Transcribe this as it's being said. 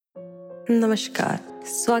नमस्कार,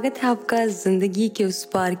 स्वागत है आपका जिंदगी के उस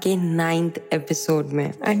पार के 9th एपिसोड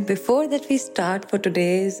में। And before that we start for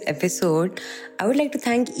today's episode, I would like to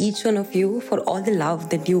thank each one of you for all the love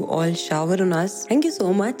that you all shower on us. Thank you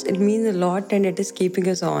so much, it means a lot and it is keeping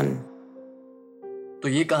us on. तो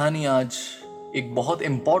ये कहानी आज एक बहुत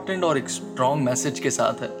important और एक strong message के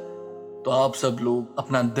साथ है, तो आप सब लोग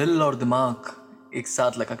अपना दिल और दिमाग एक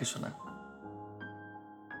साथ लगा के सुना।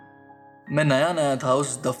 मैं नया था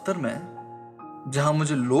उस दफ्तर में जहां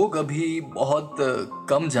मुझे लोग अभी बहुत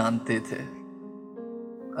कम जानते थे।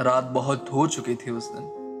 रात बहुत हो चुकी थी उस दिन,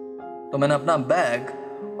 तो मैंने अपना बैग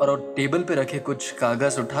और टेबल पे रखे कुछ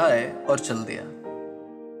कागज उठाए और चल दिया।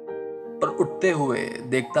 पर उठते हुए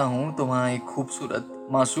देखता हूं तो वहां एक खूबसूरत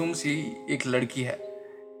मासूम सी एक लड़की है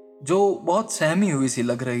जो बहुत सहमी हुई सी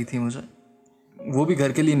लग रही थी मुझे। वो भी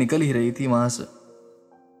घर के लिए निकल ही रही थी वहां से।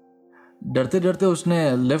 डरते डरते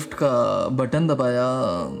उसने लिफ्ट का बटन दबाया।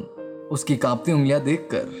 उसकी कांपती उंगलियां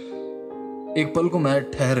देखकर एक पल को मैं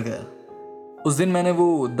ठहर गया। उस दिन मैंने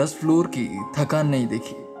वो 10 फ्लोर की थकान नहीं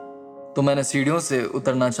देखी, तो मैंने सीढ़ियों से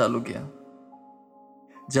उतरना चालू किया।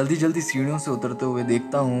 जल्दी जल्दी सीढ़ियों से उतरते हुए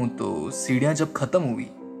देखता हूं तो सीढ़ियां जब खत्म हुई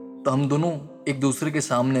तो हम दोनों एक दूसरे के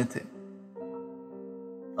सामने थे।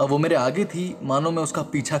 अब वो मेरे आगे थी, मानो मैं उसका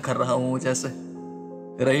पीछा कर रहा हूं जैसे।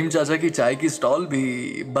 रहीम चाचा की चाय की स्टॉल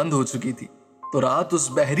भी बंद हो चुकी थी, तो रात उस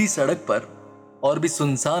बहरी सड़क पर और भी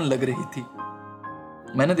सुनसान लग रही थी।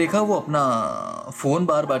 मैंने देखा वो अपना फोन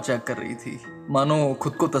बार बार चेक कर रही थी, मानो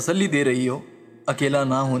खुद को तसल्ली दे रही हो अकेला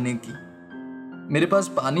ना होने की। मेरे पास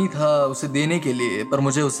पानी था उसे देने के लिए, पर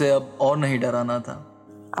मुझे उसे अब और नहीं डराना था।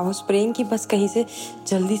 आई वाज प्रेइंग कि बस कहीं से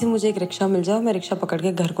जल्दी से मुझे एक रिक्शा मिल जाए, मैं रिक्शा पकड़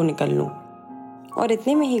के घर को निकल लूं। और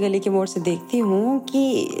इतने में ही गली के मोड़ से देखती हूँ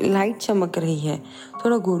कि लाइट चमक रही है।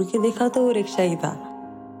 थोड़ा घूर के देखा तो वो रिक्शा ही था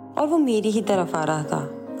और वो मेरी ही तरफ आ रहा था।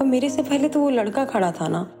 पर मेरे से पहले तो वो लड़का खड़ा था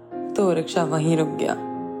ना, तो वो रिक्शा वहीं रुक गया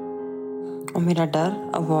और मेरा डर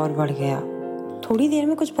अब और बढ़ गया। थोड़ी देर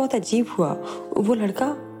में कुछ बहुत अजीब हुआ। वो लड़का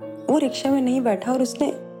वो रिक्शा में नहीं बैठा और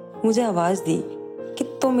उसने मुझे आवाज दी कि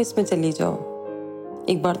तुम इसमें चली जाओ।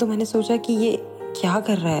 एक बार तो मैंने सोचा कि ये क्या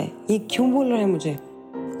कर रहा है, ये क्यों बोल रहा है मुझे।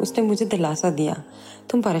 उसने मुझे दिलासा दिया,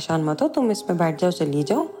 तुम परेशान मत हो, तुम इसमें बैठ जाओ, चली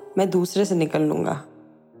जाओ, मैं दूसरे से निकल लूंगा।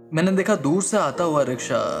 मैंने देखा दूर से आता हुआ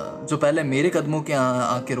रिक्शा जो पहले मेरे कदमों के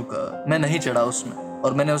आके रुका। मैं नहीं चढ़ा उसमें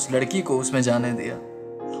और मैंने उस लड़की को उसमें जाने दिया।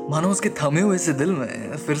 मानो उसके थमे हुए से दिल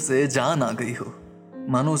में फिर से जान आ गई हो,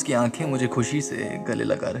 मानो उसकी आंखें मुझे खुशी से गले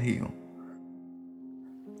लगा रही हो।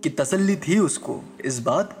 कि तसल्ली थी उसको इस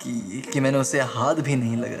बात की कि मैंने उसे हाथ भी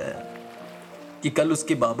नहीं लगाया, कि कल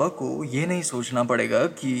उसके बाबा को ये नहीं सोचना पड़ेगा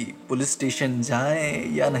कि पुलिस स्टेशन जाए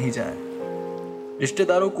या नहीं जाए,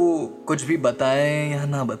 रिश्तेदारों को कुछ भी बताएं या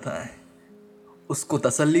ना बताएं। उसको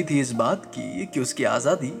तसल्ली थी इस बात की कि उसकी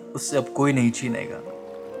आज़ादी उससे अब कोई नहीं छीनेगा।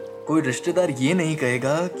 कोई रिश्तेदार ये नहीं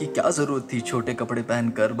कहेगा कि क्या ज़रूरत थी छोटे कपड़े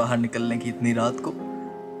पहनकर बाहर निकलने की इतनी रात को।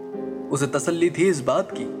 उसे तसल्ली थी इस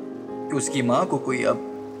बात की कि उसकी माँ को कोई अब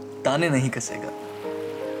ताने नहीं कसेगा,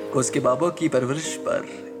 कि उसके बाबा की परवरिश पर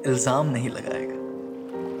इल्ज़ाम नहीं लगाएगा।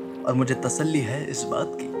 और मुझे तसल्ली है इस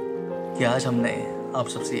बात की कि आज हमने आप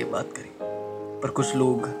सबसे ये बात करी, पर कुछ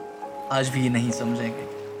लोग आज भी ये नहीं समझेंगे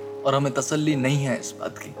और हमें तसल्ली नहीं है इस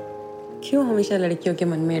बात की। क्यों हमेशा लड़कियों के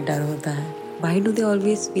मन में डर होता है? Why do they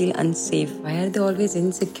always feel unsafe? Why are they always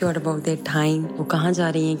insecure about their time? वो कहाँ जा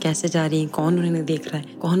रही हैं, कैसे जा रही हैं, कौन उन्हें देख रहा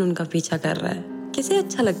है, कौन उनका पीछा कर रहा है? किसे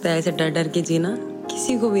अच्छा लगता है ऐसे डर डर के जीना?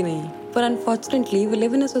 किसी को भी नहीं। पर unfortunately we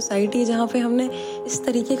live in a society जहाँ पे हमने इस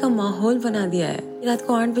तरीके का माहौल बना दिया है। रात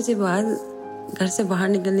को 8 बजे बाद घर से बाहर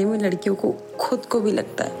निकलने में लड़कियों को खुद को भी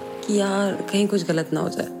लगता है कि यार कहीं कुछ गलत ना हो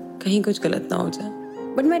जाए, कहीं कुछ गलत ना हो जाए।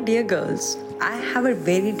 But my dear girls, I have a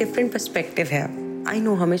very different perspective है। आई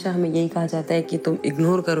नो हमेशा हमें यही कहा जाता है कि तुम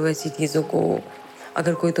इग्नोर करो ऐसी चीज़ों को।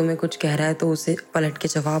 अगर कोई तुम्हें कुछ कह रहा है तो उसे पलट के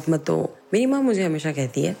जवाब मत दो। मेरी माँ मुझे हमेशा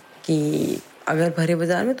कहती है कि अगर भरे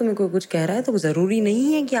बाजार में तुम्हें कोई कुछ कह रहा है तो ज़रूरी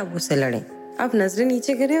नहीं है कि आप उससे लड़ें। आप नजरें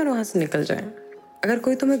नीचे करें और वहाँ से निकल जाएं। अगर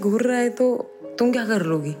कोई तुम्हें घूर रहा है तो तुम क्या कर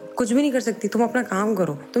लोगी? कुछ भी नहीं कर सकती। तुम अपना काम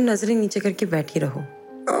करो, तुम नजरें नीचे करके बैठी रहो।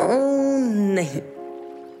 नहीं,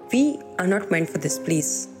 we are not meant for this,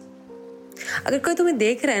 please. अगर कोई तुम्हें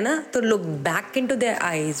देख रहा है ना तो look back into their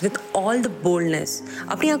eyes with all the boldness.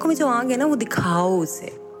 अपनी आंखों में जो आग है ना वो दिखाओ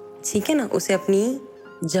उसे, ठीक है ना? उसे अपनी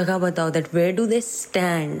जगह बताओ, that where do they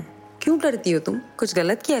stand. क्यों डरती हो तुम? कुछ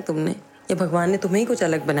गलत किया है तुमने या भगवान ने तुम्हें ही कुछ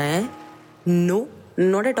अलग बनाया है? No,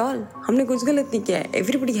 not at all. हमने कुछ गलत नहीं किया है।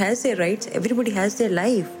 Everybody has their rights, everybody has their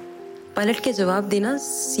life. पलट के जवाब देना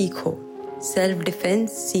सीखो, सेल्फ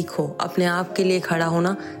डिफेंस सीखो, अपने आप के लिए खड़ा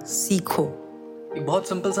होना सीखो। एक बहुत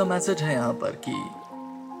सिंपल सा मैसेज है यहाँ पर कि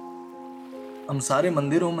हम सारे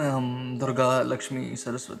मंदिरों में हम दुर्गा, लक्ष्मी,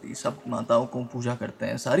 सरस्वती सब माताओं को पूजा करते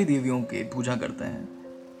हैं, सारी देवियों की पूजा करते हैं।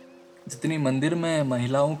 जितनी मंदिर में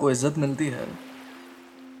महिलाओं को इज्जत मिलती है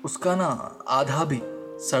उसका ना आधा भी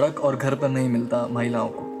सड़क और घर पर नहीं मिलता महिलाओं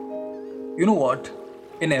को। You know what,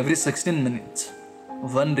 in every 16 minutes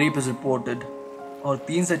 1 rape is reported, और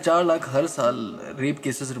 3 से 4 लाख हर साल रेप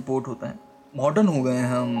केसेस रिपोर्ट होते हैं। मॉडर्न हो गए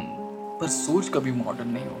हैं हम, पर सोच कभी मॉडर्न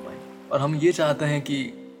नहीं हो पाई। और हम ये चाहते हैं कि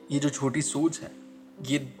ये जो छोटी सोच है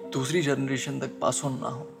ये दूसरी जनरेशन तक पास ऑन ना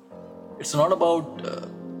हो। इट्स नॉट अबाउट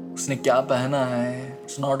उसने क्या पहना है,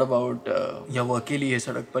 इट्स नॉट अबाउट या वो अकेली है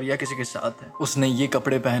सड़क पर या किसी के साथ है, उसने ये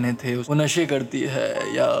कपड़े पहने थे, वो नशे करती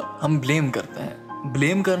है, या हम ब्लेम करते हैं।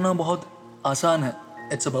 ब्लेम करना बहुत आसान है।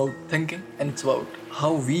 It's about thinking and it's about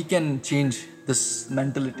how we can change this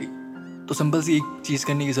mentality. तो सिंपल सी एक चीज़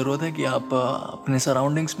करने की ज़रूरत है कि आप अपने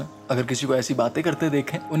सराउंडिंग्स में अगर किसी को ऐसी बातें करते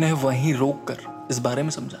देखें, उन्हें वहीं रोक कर इस बारे में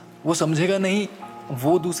समझा। वो समझेगा नहीं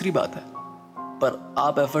वो दूसरी बात है, पर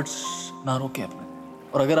आप एफर्ट्स ना रोकें अपने।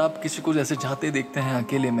 और अगर आप किसी को जैसे जाते देखते हैं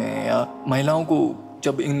अकेले में, या महिलाओं को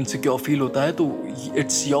जब इनसिक्योर फील होता है, तो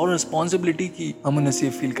इट्स योर रिस्पॉन्सिबिलिटी कि हम उन्हें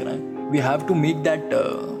सेफ फील कराएं। We have to make that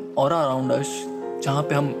aura around us जहाँ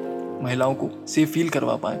पे हम महिलाओं को सेफ फील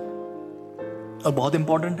करवा पाएँ। और बहुत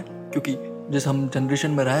इंपॉर्टेंट है क्योंकि जिस हम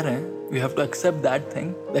जनरेशन में रह रहे हैं, we have to accept that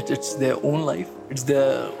thing that it's their own life, it's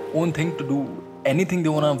their own thing to do anything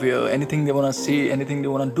they want to wear, anything they want to say, anything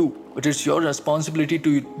they want to do. But it's your responsibility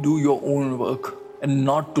to do your own work and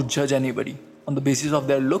not to judge anybody on the basis of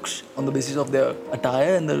their looks, on the basis of their attire,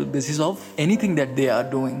 and the basis of anything that they are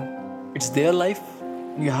doing. It's their life.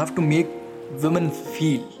 You have to make women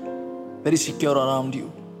feel very secure around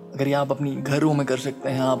you. अगर ये आप अपनी घरों में कर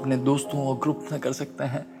सकते हैं, अपने दोस्तों और ग्रुप में कर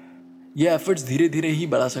सकते हैं, ये एफर्ट्स धीरे धीरे ही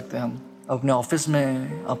बढ़ा सकते हैं हम। अपने ऑफिस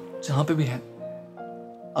में, आप जहाँ पे भी हैं,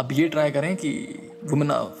 आप ये ट्राई करें कि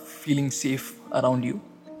women are feeling safe around you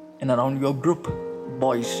and around your group,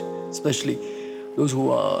 boys specially those who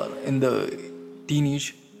are in the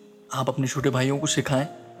teenage. आप अपने छोटे भाइयों को सिखाएं,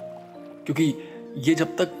 क्योंकि ये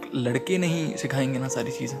जब तक लड़के नहीं सिखाएंगे ना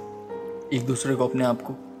सारी चीज़ें एक दूसरे को, अपने आप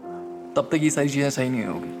को, तब तक ये सारी चीज़ें सही नहीं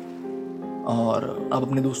होगी। और आप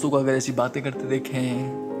अपने दोस्तों को अगर ऐसी बातें करते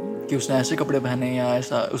देखें कि उसने ऐसे कपड़े पहने या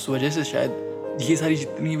ऐसा, उस वजह से शायद ये सारी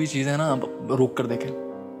जितनी भी चीज़ें ना आप रोक कर देखें।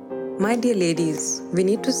 My dear ladies, we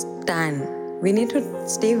need to stand. We need to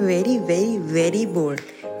stay very, very, very bold.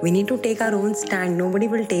 We need to take our own stand. Nobody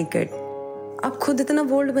will take it. आप खुद इतना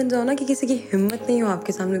बोल्ड बन जाओ ना कि किसी की हिम्मत नहीं हो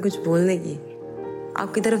आपके सामने कुछ बोलने की,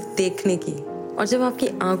 आपकी तरफ देखने की। और जब आपकी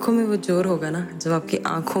आंखों में वो जोर होगा ना, जब आपकी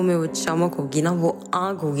आंखों में वो चमक होगी ना, वो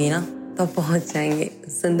आग होगी ना, तो आप पहुंच जाएंगे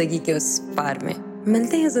जिंदगी के उस पार में।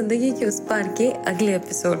 मिलते हैं जिंदगी के उस पार के अगले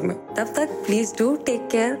एपिसोड में। तब तक please do take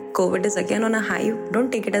care. Covid is again on a high,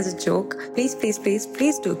 don't take it as a joke. Please please please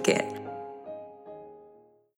please do care.